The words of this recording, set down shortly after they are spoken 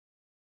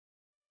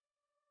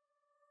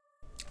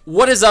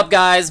What is up,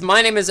 guys?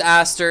 My name is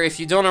Aster. If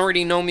you don't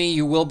already know me,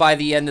 you will by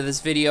the end of this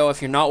video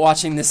if you're not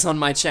watching this on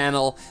my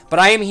channel. But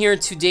I am here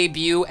to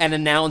debut and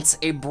announce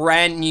a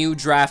brand new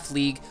draft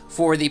league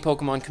for the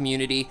Pokemon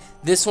community.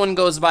 This one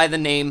goes by the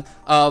name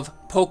of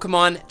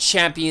Pokemon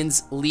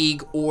Champions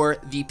League, or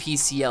the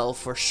PCL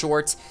for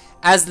short.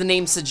 As the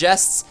name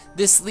suggests,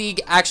 this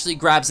league actually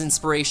grabs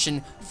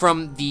inspiration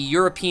from the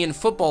European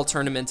football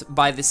tournament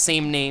by the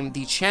same name,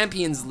 the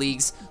Champions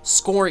League's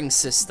scoring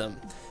system.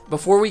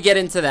 Before we get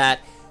into that,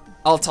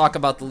 I'll talk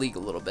about the league a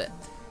little bit.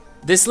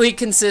 This league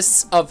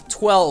consists of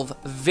 12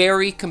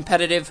 very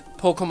competitive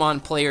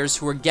Pokemon players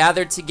who are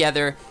gathered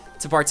together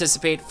to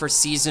participate for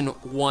Season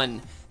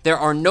 1. There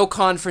are no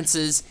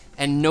conferences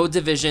and no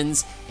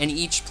divisions, and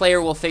each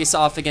player will face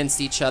off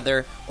against each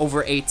other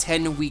over a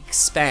 10-week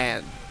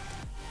span.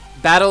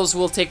 Battles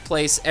will take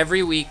place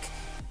every week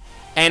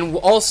and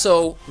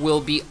also will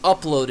be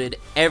uploaded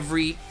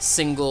every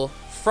single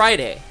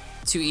Friday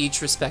to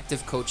each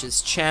respective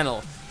coach's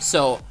channel.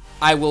 So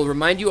I will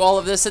remind you all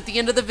of this at the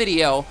end of the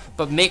video,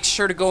 but make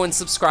sure to go and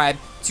subscribe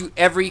to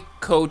every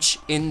coach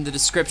in the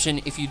description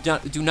if you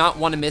do not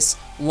want to miss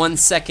 1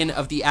 second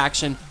of the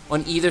action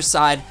on either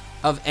side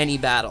of any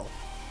battle.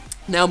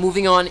 Now,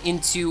 moving on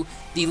into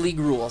the league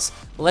rules.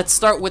 Let's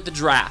start with the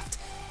draft.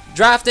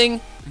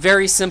 Drafting,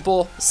 very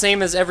simple,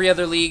 same as every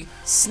other league.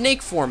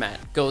 Snake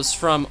format goes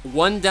from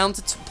 1 down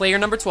to player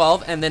number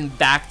 12 and then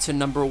back to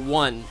number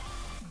 1.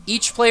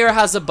 Each player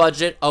has a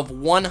budget of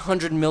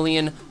 $100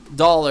 million.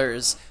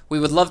 We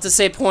would love to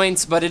say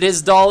points, but it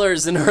is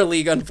dollars in our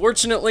league,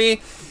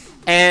 unfortunately.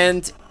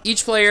 And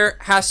each player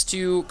has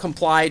to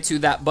comply to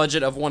that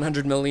budget of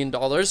 $100 million,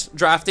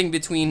 drafting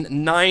between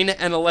 9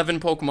 and 11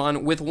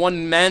 Pokemon with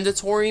 1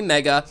 mandatory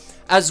Mega,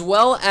 as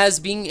well as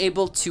being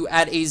able to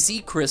add a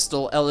Z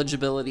Crystal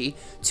eligibility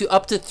to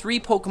up to 3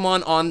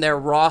 Pokemon on their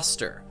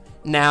roster.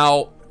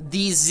 Now,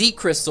 these Z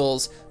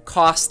Crystals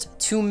cost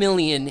 2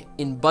 million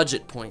in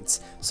budget points,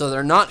 so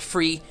they're not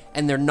free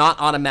and they're not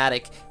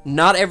automatic.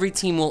 Not every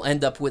team will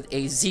end up with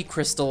a Z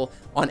Crystal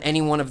on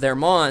any one of their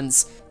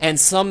Mons, and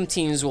some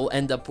teams will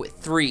end up with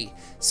 3.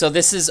 So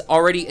this is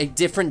already a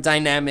different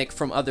dynamic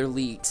from other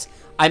leagues.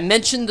 I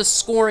mentioned the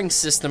scoring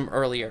system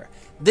earlier.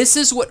 This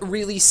is what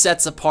really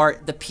sets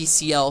apart the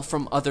PCL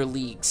from other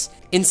leagues.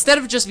 Instead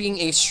of just being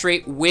a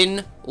straight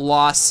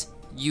win-loss,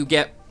 you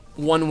get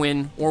 1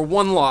 win or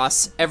 1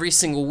 loss every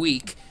single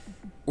week,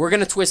 we're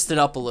going to twist it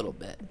up a little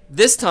bit.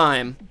 This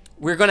time,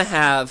 we're going to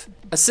have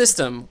a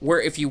system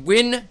where if you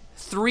win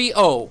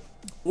 3-0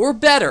 or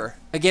better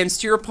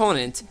against your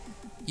opponent,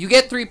 you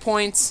get 3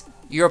 points,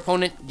 your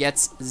opponent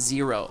gets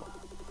 0.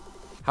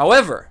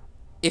 However,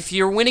 if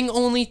you're winning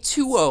only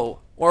 2-0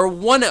 or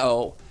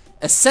 1-0,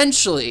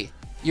 essentially,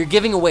 you're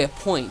giving away a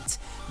point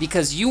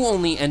because you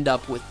only end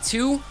up with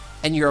 2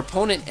 and your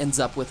opponent ends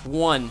up with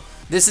 1.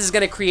 This is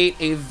going to create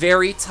a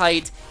very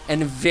tight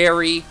and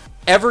very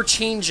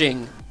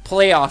ever-changing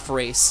playoff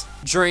race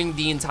during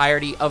the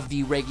entirety of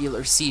the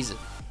regular season.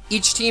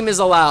 Each team is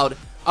allowed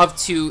up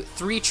to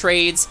 3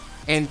 trades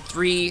and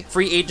 3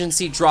 free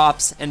agency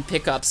drops and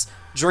pickups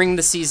during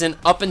the season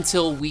up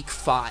until week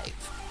 5.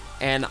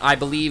 And I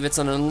believe it's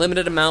an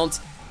unlimited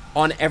amount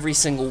on every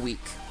single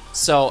week.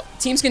 So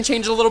teams can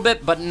change a little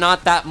bit, but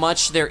not that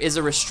much. There is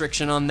a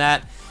restriction on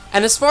that.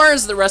 And as far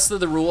as the rest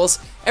of the rules,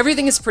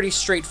 everything is pretty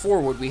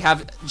straightforward. We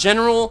have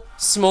general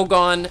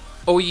Smogon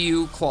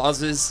OU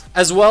clauses,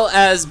 as well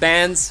as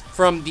bans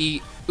from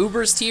the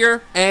Ubers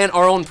tier and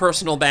our own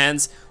personal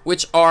bans,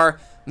 which are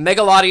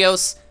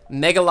Megaladios,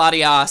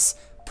 Megaladias,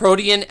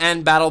 Protean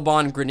and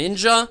Battlebond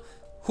Greninja,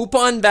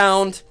 Hoopon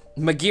Bound,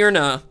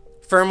 Magearna,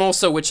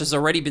 Fermosa, which has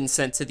already been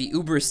sent to the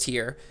Ubers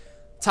tier,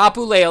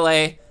 Tapu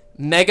Lele,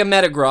 Mega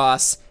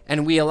Metagross,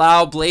 and we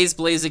allow Blaze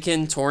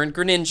Blaziken, Torrent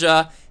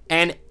Greninja,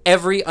 and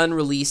every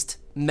unreleased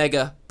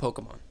Mega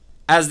Pokemon,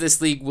 as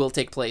this league will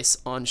take place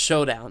on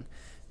Showdown.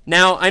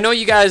 Now, I know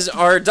you guys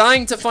are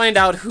dying to find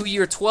out who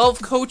your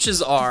 12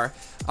 coaches are,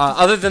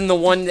 other than the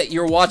one that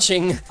you're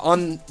watching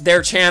on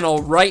their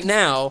channel right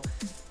now.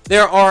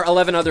 There are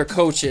 11 other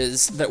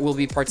coaches that will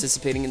be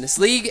participating in this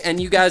league, and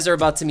you guys are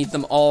about to meet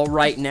them all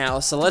right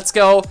now. So let's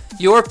go.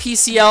 Your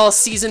PCL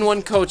Season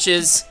 1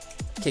 coaches,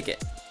 kick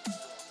it.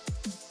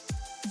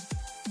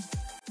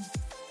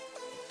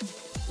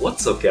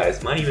 What's up,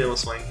 guys? My name is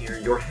Swang here,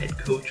 your head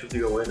coach of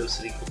the Orlando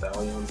City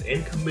Cobalions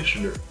and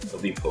commissioner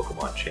of the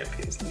Pokemon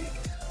Champions League.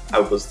 I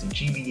was the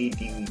GBA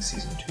D-League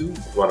Season 2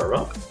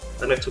 runner-up,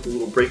 then I took a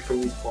little break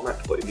from league format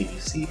to play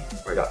VGC,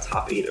 where I got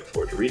top 8 at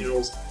Forza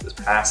Regionals this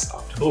past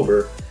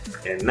October,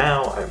 and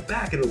now I'm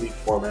back in the league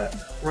format,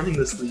 running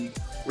this league,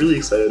 really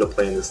excited to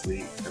play in this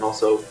league, and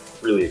also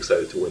really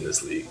excited to win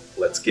this league.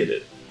 Let's get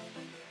it.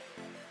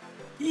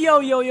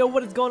 Yo,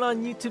 what is going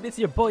on YouTube? It's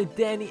your boy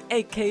Danny,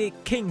 aka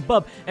King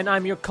Bub, and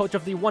I'm your coach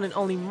of the one and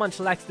only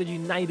Munchlaxter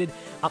United.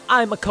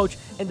 I'm a coach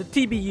in the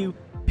TBU,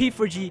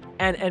 P4G,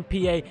 and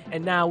NPA,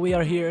 and now we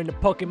are here in the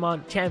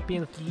Pokemon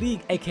Champions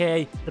League,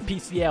 aka the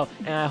PCL,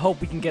 and I hope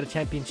we can get a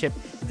championship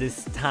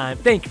this time.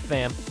 Thank you,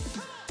 fam.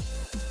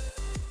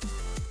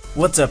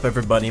 What's up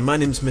everybody, my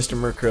name's Mr.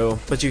 Murkrow,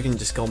 but you can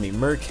just call me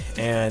Merc,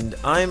 and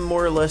I'm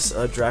more or less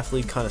a Draft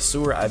League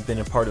connoisseur. I've been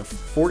a part of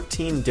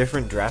 14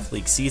 different Draft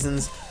League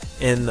seasons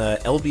in the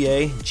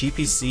LBA,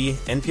 GPC,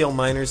 NPL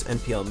Minors,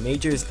 NPL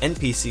Majors,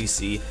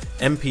 NPCC,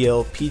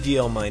 MPL,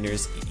 PGL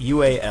Minors,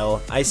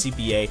 UAL,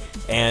 ICBA,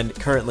 and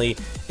currently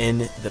in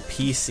the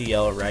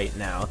PCL right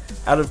now.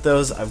 Out of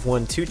those, I've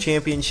won 2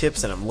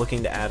 championships and I'm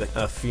looking to add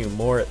a few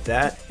more at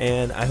that,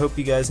 and I hope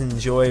you guys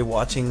enjoy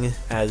watching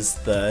as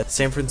the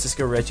San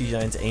Francisco Reggie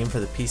Giants aim for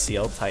the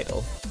PCL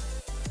title.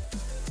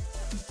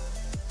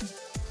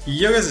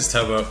 Yo guys, it's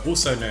Turbo,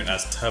 also known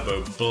as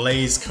Turbo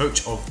Blaze,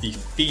 coach of the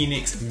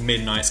Phoenix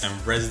Midnights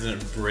and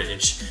resident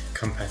British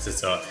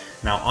competitor.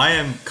 Now I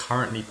am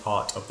currently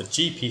part of the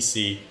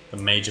GPC, the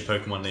Major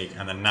Pokemon League,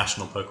 and the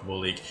National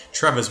Pokeball League.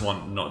 Trevor's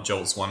one, not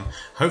Jolt's one.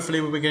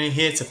 Hopefully we're going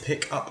here to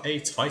pick up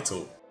a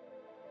title.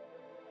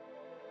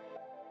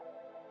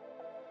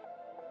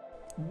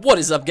 What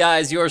is up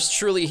guys, yours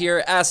truly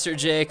here, Aster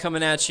J,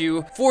 coming at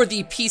you for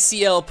the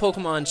PCL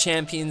Pokemon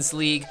Champions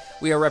League.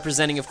 We are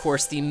representing, of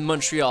course, the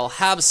Montreal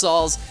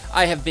Habsols.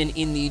 I have been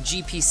in the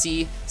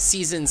GPC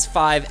Seasons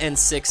 5 and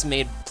 6,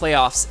 made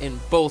playoffs in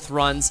both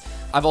runs.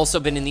 I've also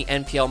been in the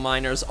NPL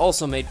Minors,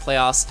 also made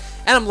playoffs,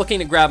 and I'm looking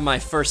to grab my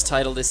first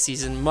title this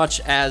season,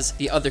 much as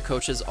the other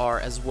coaches are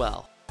as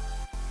well.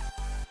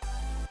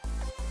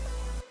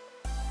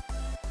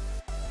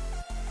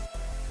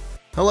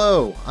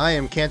 Hello, I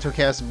am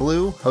CantoCast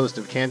Blue, host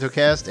of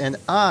CantoCast, and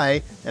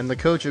I am the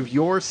coach of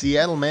your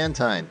Seattle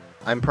Mantine.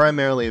 I'm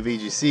primarily a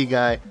VGC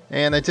guy,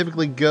 and I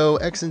typically go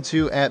X and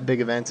 2 at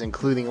big events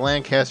including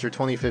Lancaster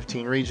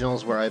 2015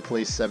 Regionals where I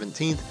placed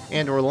 17th,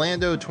 and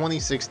Orlando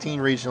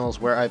 2016 Regionals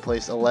where I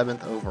placed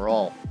 11th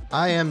overall.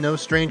 I am no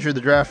stranger to the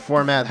draft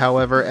format,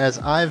 however, as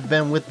I've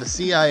been with the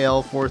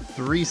CIL for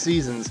 3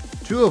 seasons,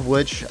 2 of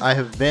which I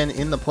have been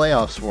in the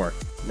playoffs for.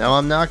 Now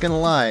I'm not gonna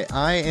lie,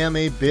 I am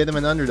a bit of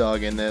an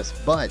underdog in this,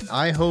 but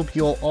I hope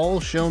you'll all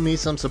show me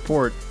some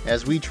support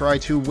as we try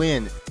to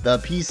win the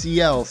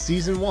PCL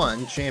Season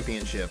 1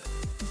 Championship.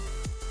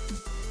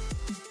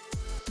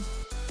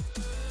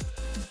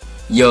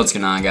 Yo, what's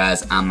going on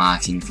guys? I'm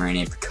Moxie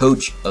Infernape,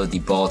 coach of the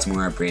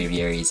Baltimore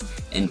Braviaries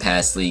in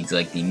past leagues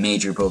like the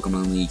Major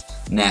Pokemon League,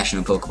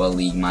 National Pokeball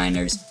League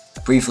Minors,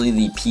 briefly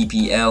the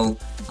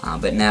PPL,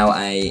 but now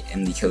I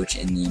am the coach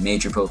in the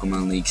Major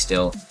Pokemon League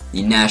still,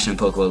 the National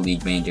Pokeball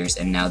League Majors,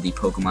 and now the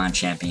Pokemon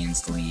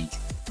Champions League.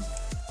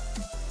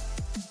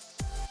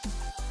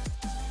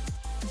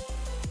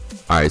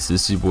 Alright, so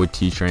this is your boy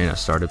T-Train. I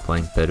started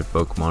playing competitive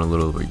Pokemon a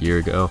little over a year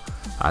ago.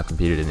 I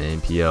competed in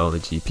the NPL, the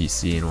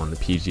GPC, and won the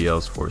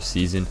PGLs for a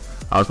season.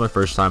 I was my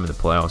first time in the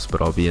playoffs,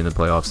 but I'll be in the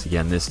playoffs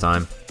again this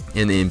time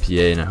in the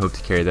NPA, and I hope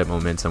to carry that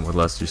momentum with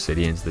Leicester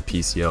City into the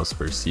PCL's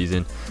first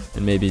season,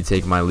 and maybe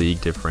take my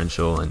league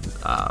differential and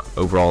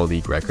overall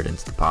league record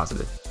into the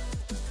positive.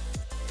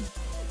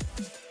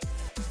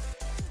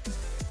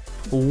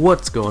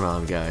 What's going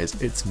on guys,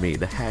 it's me,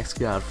 the Hacks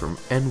God from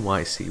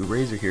NYC,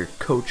 Razor here,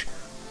 coach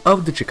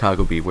of the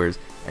Chicago Beavers,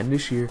 and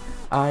this year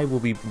I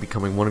will be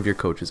becoming one of your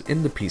coaches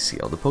in the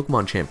PCL, the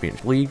Pokemon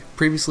Champions League.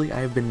 Previously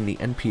I have been in the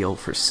NPL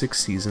for 6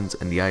 seasons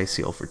and the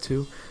ICL for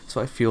 2, so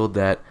I feel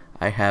that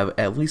I have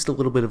at least a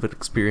little bit of an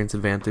experience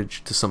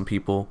advantage to some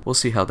people. We'll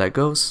see how that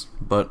goes,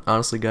 but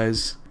honestly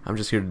guys, I'm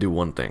just here to do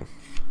one thing.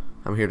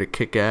 I'm here to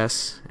kick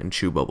ass and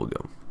chew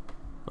bubblegum.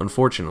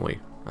 Unfortunately,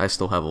 I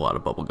still have a lot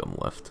of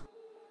bubblegum left.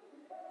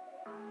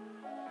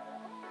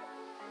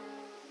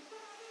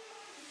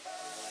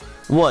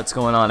 What's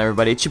going on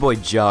everybody, it's your boy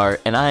Jar,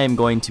 and I am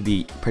going to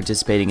be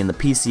participating in the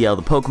PCL,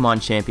 the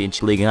Pokemon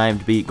Championship League, and I am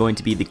going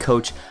to be the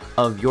coach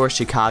of your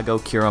Chicago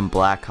Curum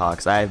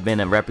Blackhawks. I have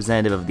been a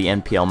representative of the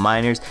NPL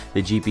Minors,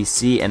 the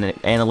GPC, and an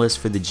analyst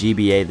for the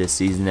GBA this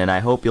season, and I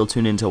hope you'll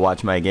tune in to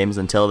watch my games.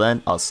 Until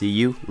then, I'll see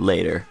you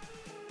later.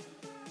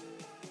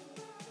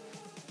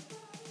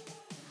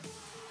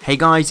 Hey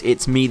guys,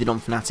 it's me, the Don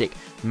Fanatic,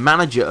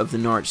 manager of the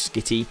Norwich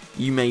Skitty.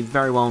 You may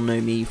very well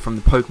know me from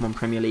the Pokemon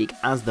Premier League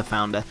as the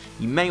founder.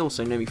 You may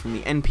also know me from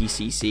the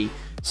NPCC,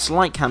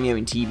 slight cameo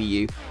in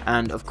TVU,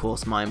 and of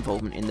course my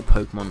involvement in the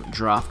Pokemon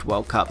Draft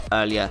World Cup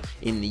earlier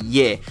in the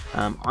year.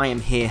 I am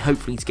here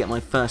hopefully to get my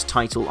first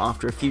title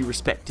after a few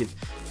respective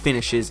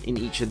finishes in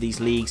each of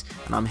these leagues,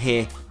 and I'm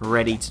here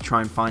ready to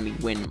try and finally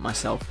win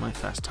myself my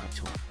first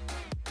title.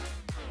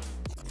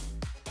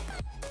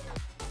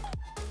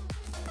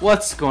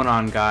 What's going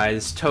on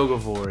guys,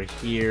 Togavor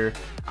here.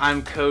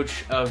 I'm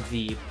coach of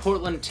the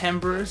Portland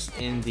Timbers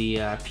in the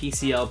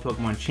PCL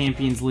Pokemon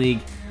Champions League.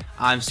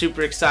 I'm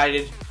super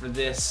excited for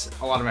this.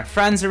 A lot of my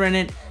friends are in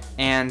it,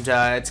 and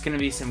it's going to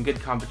be some good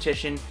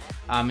competition.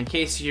 In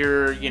case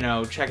you're,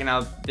 checking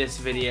out this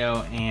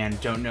video and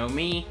don't know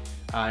me,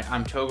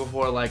 I'm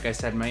Togavor, like I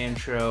said in my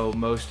intro.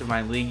 Most of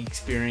my league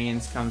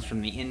experience comes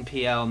from the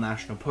NPL,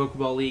 National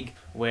Pokeball League,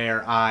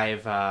 where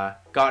I've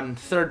gotten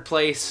 3rd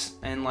place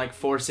in like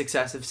 4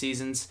 successive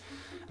seasons,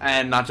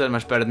 and not done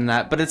much better than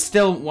that, but it's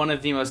still one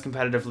of the most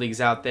competitive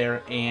leagues out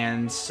there,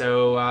 and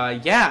so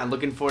yeah,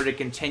 looking forward to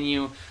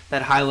continue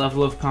that high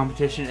level of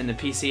competition in the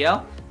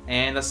PCL,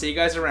 and I'll see you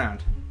guys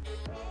around.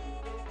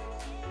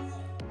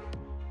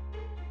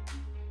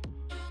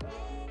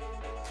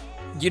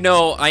 You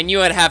know, I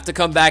knew I'd have to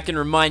come back and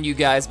remind you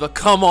guys, but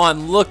come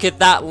on, look at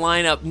that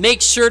lineup.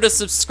 Make sure to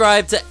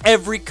subscribe to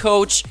every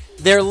coach.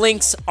 Their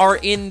links are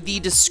in the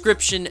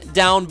description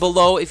down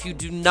below if you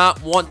do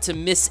not want to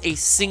miss a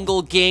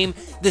single game.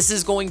 This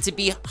is going to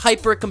be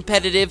hyper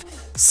competitive,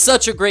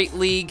 such a great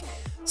league.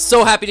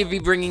 So happy to be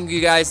bringing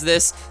you guys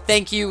this.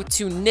 Thank you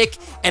to Nick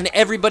and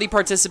everybody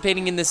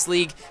participating in this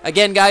league.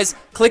 Again, guys,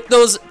 click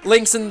those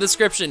links in the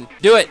description.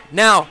 Do it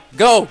now.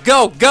 Go,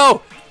 go,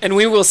 go! And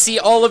we will see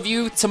all of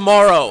you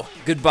tomorrow.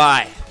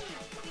 Goodbye.